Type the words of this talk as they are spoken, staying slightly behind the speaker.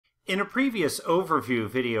In a previous overview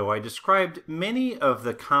video, I described many of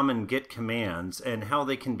the common Git commands and how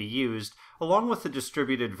they can be used, along with the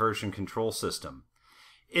distributed version control system.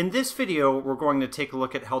 In this video, we're going to take a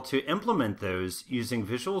look at how to implement those using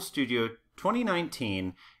Visual Studio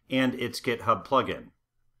 2019 and its GitHub plugin.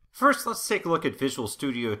 First, let's take a look at Visual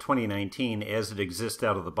Studio 2019 as it exists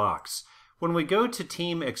out of the box. When we go to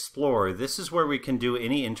Team Explorer, this is where we can do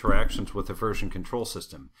any interactions with the version control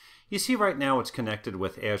system. You see right now it's connected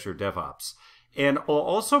with Azure DevOps. And I'll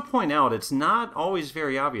also point out it's not always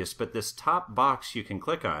very obvious, but this top box you can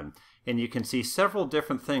click on, and you can see several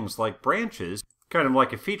different things like branches, kind of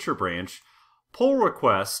like a feature branch, pull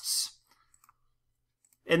requests,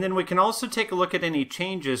 and then we can also take a look at any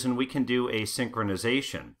changes and we can do a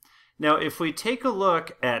synchronization. Now if we take a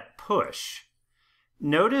look at push,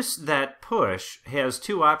 notice that push has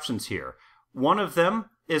two options here. One of them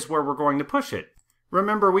is where we're going to push it.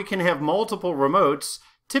 Remember, we can have multiple remotes.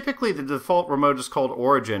 Typically the default remote is called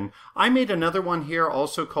Origin. I made another one here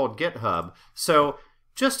also called GitHub. So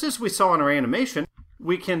just as we saw in our animation,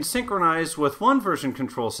 we can synchronize with one version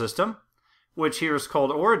control system, which here is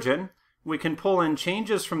called Origin. We can pull in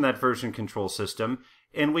changes from that version control system,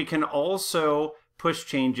 and we can also push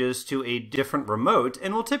changes to a different remote,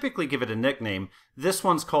 and we'll typically give it a nickname. This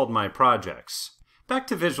one's called My Projects. Back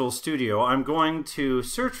to Visual Studio, I'm going to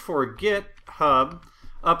search for GitHub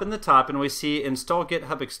up in the top, and we see Install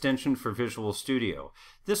GitHub Extension for Visual Studio.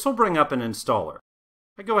 This will bring up an installer.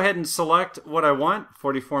 I go ahead and select what I want,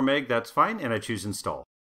 44 meg, that's fine, and I choose Install.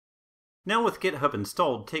 Now with GitHub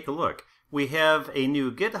installed, take a look. We have a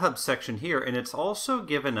new GitHub section here, and it's also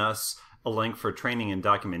given us a link for training and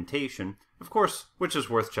documentation, of course, which is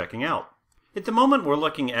worth checking out. At the moment, we're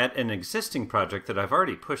looking at an existing project that I've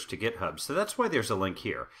already pushed to GitHub, so that's why there's a link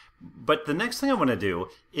here. But the next thing I want to do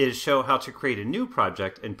is show how to create a new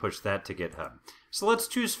project and push that to GitHub. So let's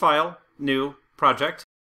choose File, New, Project.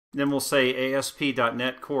 Then we'll say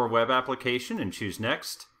ASP.NET Core Web Application and choose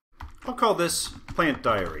Next. I'll call this Plant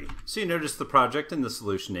Diary. So you notice the project and the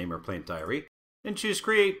solution name are Plant Diary. And choose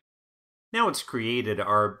Create. Now it's created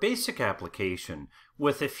our basic application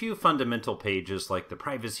with a few fundamental pages like the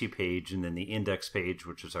privacy page and then the index page,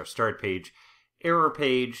 which is our start page, error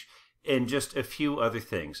page, and just a few other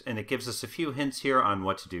things. And it gives us a few hints here on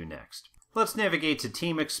what to do next. Let's navigate to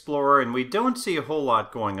Team Explorer, and we don't see a whole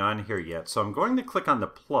lot going on here yet. So I'm going to click on the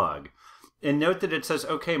plug and note that it says,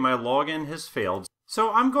 okay, my login has failed.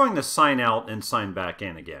 So I'm going to sign out and sign back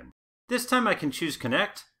in again. This time I can choose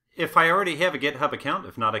Connect. If I already have a GitHub account,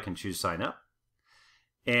 if not, I can choose Sign Up.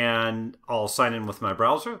 And I'll sign in with my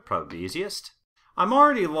browser, probably the easiest. I'm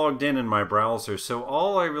already logged in my browser, so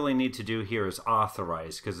all I really need to do here is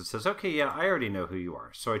authorize, because it says, okay, yeah, I already know who you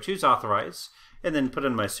are. So I choose Authorize, and then put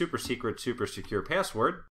in my super secret, super secure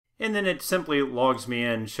password. And then it simply logs me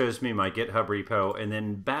in, shows me my GitHub repo, and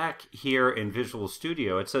then back here in Visual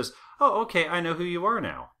Studio, it says, oh, okay, I know who you are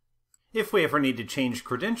now. If we ever need to change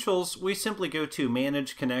credentials, we simply go to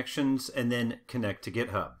Manage Connections and then Connect to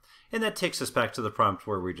GitHub. And that takes us back to the prompt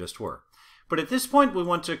where we just were. But at this point, we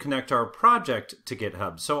want to connect our project to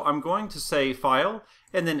GitHub. So I'm going to say File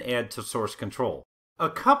and then Add to Source Control. A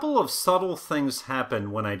couple of subtle things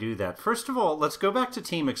happen when I do that. First of all, let's go back to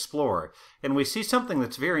Team Explorer. And we see something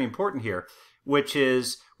that's very important here, which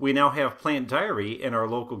is we now have Plant Diary in our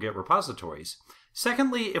local Git repositories.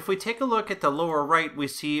 Secondly, if we take a look at the lower right, we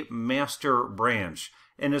see Master Branch.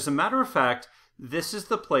 And as a matter of fact, this is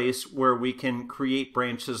the place where we can create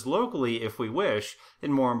branches locally if we wish.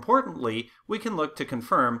 And more importantly, we can look to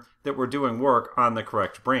confirm that we're doing work on the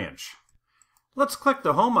correct branch. Let's click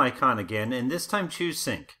the home icon again, and this time choose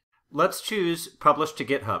Sync. Let's choose Publish to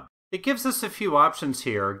GitHub. It gives us a few options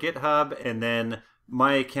here, GitHub and then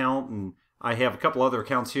my account, and I have a couple other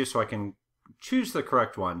accounts here so I can choose the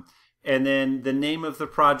correct one. And then the name of the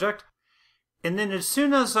project. And then as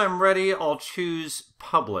soon as I'm ready, I'll choose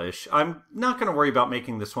Publish. I'm not going to worry about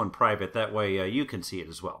making this one private. That way you can see it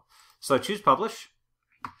as well. So I choose Publish.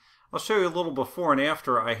 I'll show you a little before and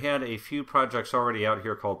after. I had a few projects already out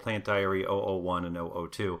here called Plant Diary 001 and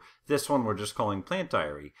 002. This one we're just calling Plant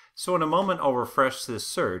Diary. So in a moment, I'll refresh this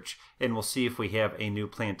search and we'll see if we have a new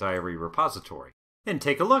Plant Diary repository. And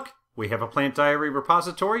take a look. We have a Plant Diary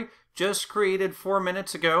repository just created 4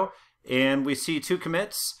 minutes ago. And we see 2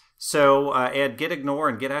 commits, so add Git Ignore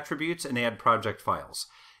and Git Attributes and add project files.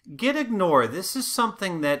 Git Ignore, this is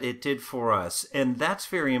something that it did for us, and that's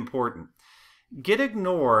very important. Git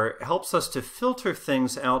Ignore helps us to filter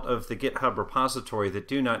things out of the GitHub repository that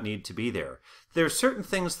do not need to be there. There are certain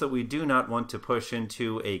things that we do not want to push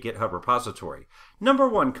into a GitHub repository. Number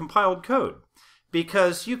one, compiled code.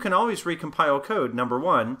 Because you can always recompile code, number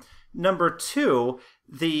one, Number two,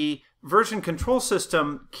 the version control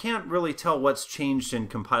system can't really tell what's changed in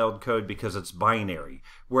compiled code because it's binary,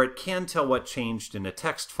 where it can tell what changed in a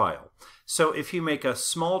text file. So if you make a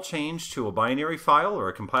small change to a binary file or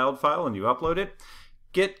a compiled file and you upload it,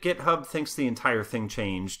 GitHub thinks the entire thing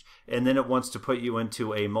changed, and then it wants to put you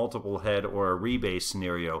into a multiple head or a rebase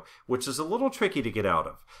scenario, which is a little tricky to get out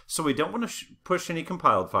of. So we don't want to push any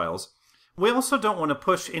compiled files. We also don't want to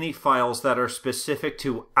push any files that are specific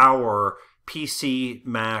to our PC,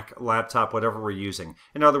 Mac, laptop, whatever we're using.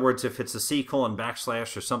 In other words, if it's a C:\\/ or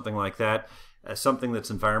something like that, something that's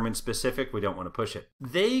environment specific, we don't want to push it.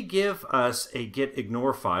 They give us a Git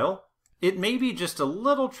Ignore file. It may be just a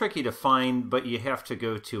little tricky to find, but you have to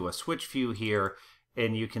go to a switch view here,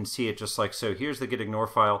 and you can see it just like so. Here's the Git Ignore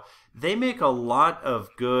file. They make a lot of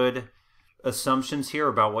good assumptions here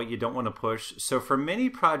about what you don't want to push, so for many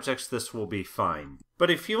projects this will be fine.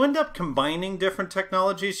 But if you end up combining different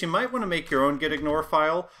technologies, you might want to make your own Git Ignore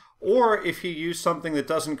file, or if you use something that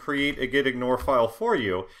doesn't create a Git Ignore file for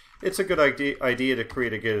you, it's a good idea to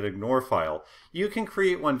create a Git Ignore file. You can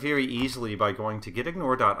create one very easily by going to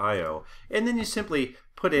gitignore.io, and then you simply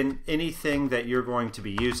put in anything that you're going to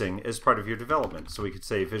be using as part of your development. So we could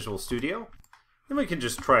say Visual Studio, then we can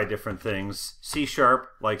just try different things, C#,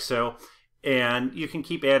 like so, and you can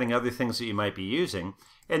keep adding other things that you might be using,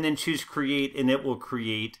 and then choose Create, and it will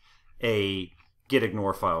create a Git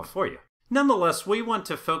Ignore file for you. Nonetheless, we want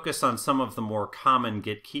to focus on some of the more common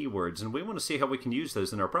Git keywords, and we want to see how we can use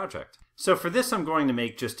those in our project. So for this, I'm going to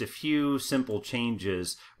make just a few simple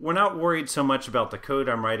changes. We're not worried so much about the code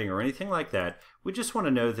I'm writing or anything like that. We just want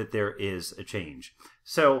to know that there is a change.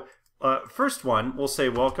 So first one, we'll say,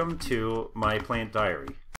 welcome to my plant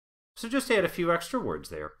diary. So just add a few extra words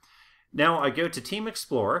there. Now I go to Team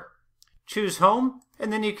Explorer, choose Home,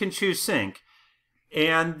 and then you can choose Sync.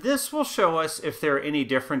 And this will show us if there are any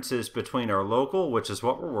differences between our local, which is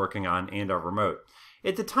what we're working on, and our remote.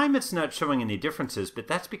 At the time it's not showing any differences, but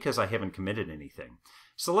that's because I haven't committed anything.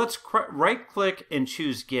 So let's right-click and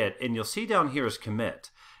choose Git, and you'll see down here is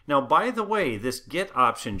Commit. Now by the way, this Git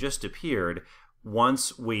option just appeared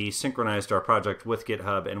once we synchronized our project with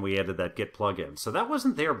GitHub and we added that Git plugin. So that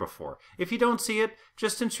wasn't there before. If you don't see it,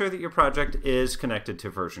 just ensure that your project is connected to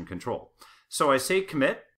version control. So I say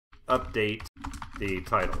commit, update the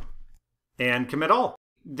title, and commit all.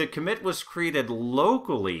 The commit was created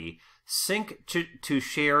locally, sync to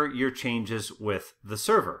share your changes with the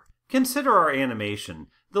server. Consider our animation.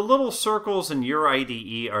 The little circles in your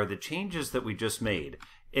IDE are the changes that we just made.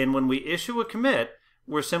 And when we issue a commit,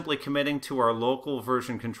 we're simply committing to our local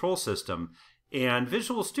version control system. And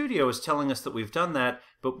Visual Studio is telling us that we've done that,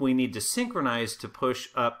 but we need to synchronize to push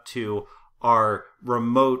up to our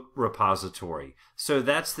remote repository. So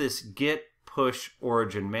that's this git push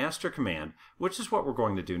origin master command, which is what we're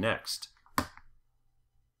going to do next.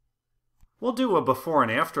 We'll do a before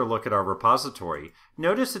and after look at our repository.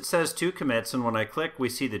 Notice it says 2 commits, and when I click, we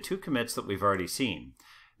see the 2 commits that we've already seen.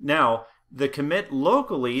 Now, the commit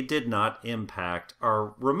locally did not impact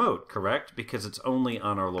our remote, correct? Because it's only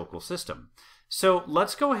on our local system. So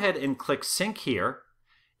let's go ahead and click Sync here.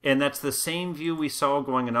 And that's the same view we saw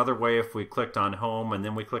going another way if we clicked on Home and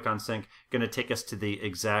then we click on Sync, going to take us to the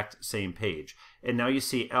exact same page. And now you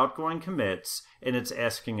see outgoing commits, and it's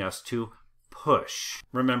asking us to push.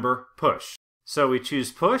 Remember, push. So we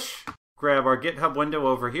choose Push, grab our GitHub window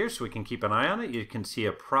over here so we can keep an eye on it. You can see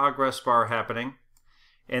a progress bar happening.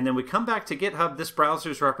 And then we come back to GitHub. This browser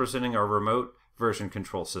is representing our remote version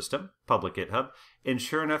control system, public GitHub. And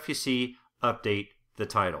sure enough, you see update the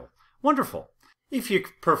title. Wonderful. If you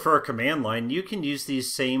prefer command line, you can use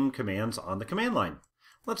these same commands on the command line.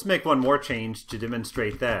 Let's make one more change to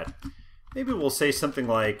demonstrate that. Maybe we'll say something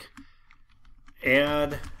like,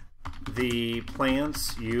 add the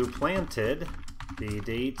plants you planted, the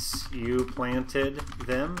dates you planted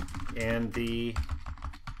them, and the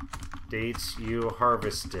dates you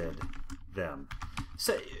harvested them.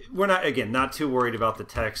 So we're not, again, not too worried about the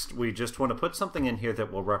text. We just want to put something in here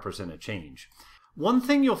that will represent a change. One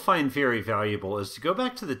thing you'll find very valuable is to go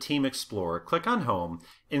back to the Team Explorer, click on Home,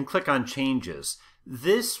 and click on Changes.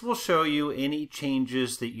 This will show you any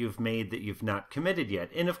changes that you've made that you've not committed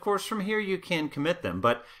yet. And of course, from here you can commit them,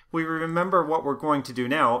 but we remember what we're going to do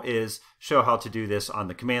now is show how to do this on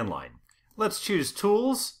the command line. Let's choose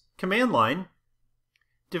Tools, Command Line,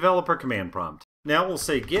 Developer Command Prompt. Now we'll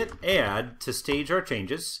say git add to stage our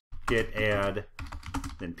changes, git add,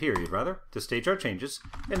 then period rather, to stage our changes,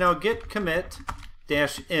 and now git commit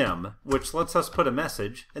 -m, which lets us put a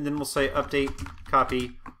message, and then we'll say update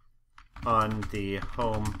copy on the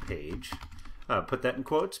home page. Put that in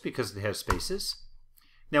quotes because it has spaces.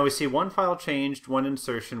 Now we see one file changed, one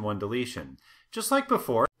insertion, one deletion. Just like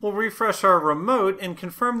before, we'll refresh our remote and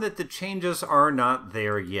confirm that the changes are not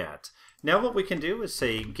there yet. Now what we can do is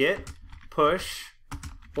say git push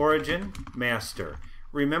origin master.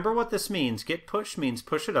 Remember what this means. Git push means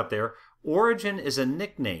push it up there. Origin is a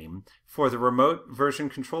nickname for the remote version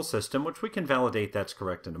control system, which we can validate that's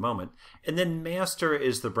correct in a moment. And then master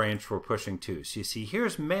is the branch we're pushing to. So you see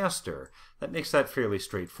here's master. That makes that fairly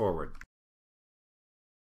straightforward.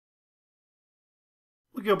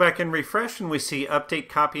 We go back and refresh and we see update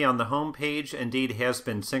copy on the home page indeed has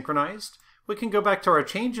been synchronized. We can go back to our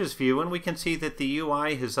changes view and we can see that the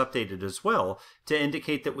UI has updated as well to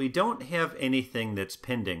indicate that we don't have anything that's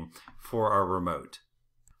pending for our remote.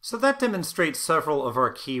 So that demonstrates several of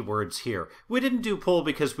our keywords here. We didn't do pull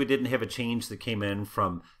because we didn't have a change that came in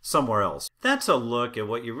from somewhere else. That's a look at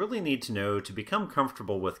what you really need to know to become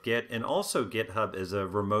comfortable with Git and also GitHub as a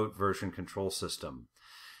remote version control system.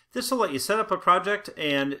 This will let you set up a project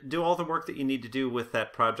and do all the work that you need to do with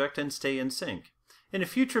that project and stay in sync. In a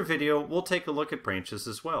future video, we'll take a look at branches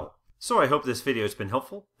as well. So I hope this video has been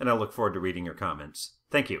helpful, and I look forward to reading your comments.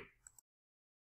 Thank you.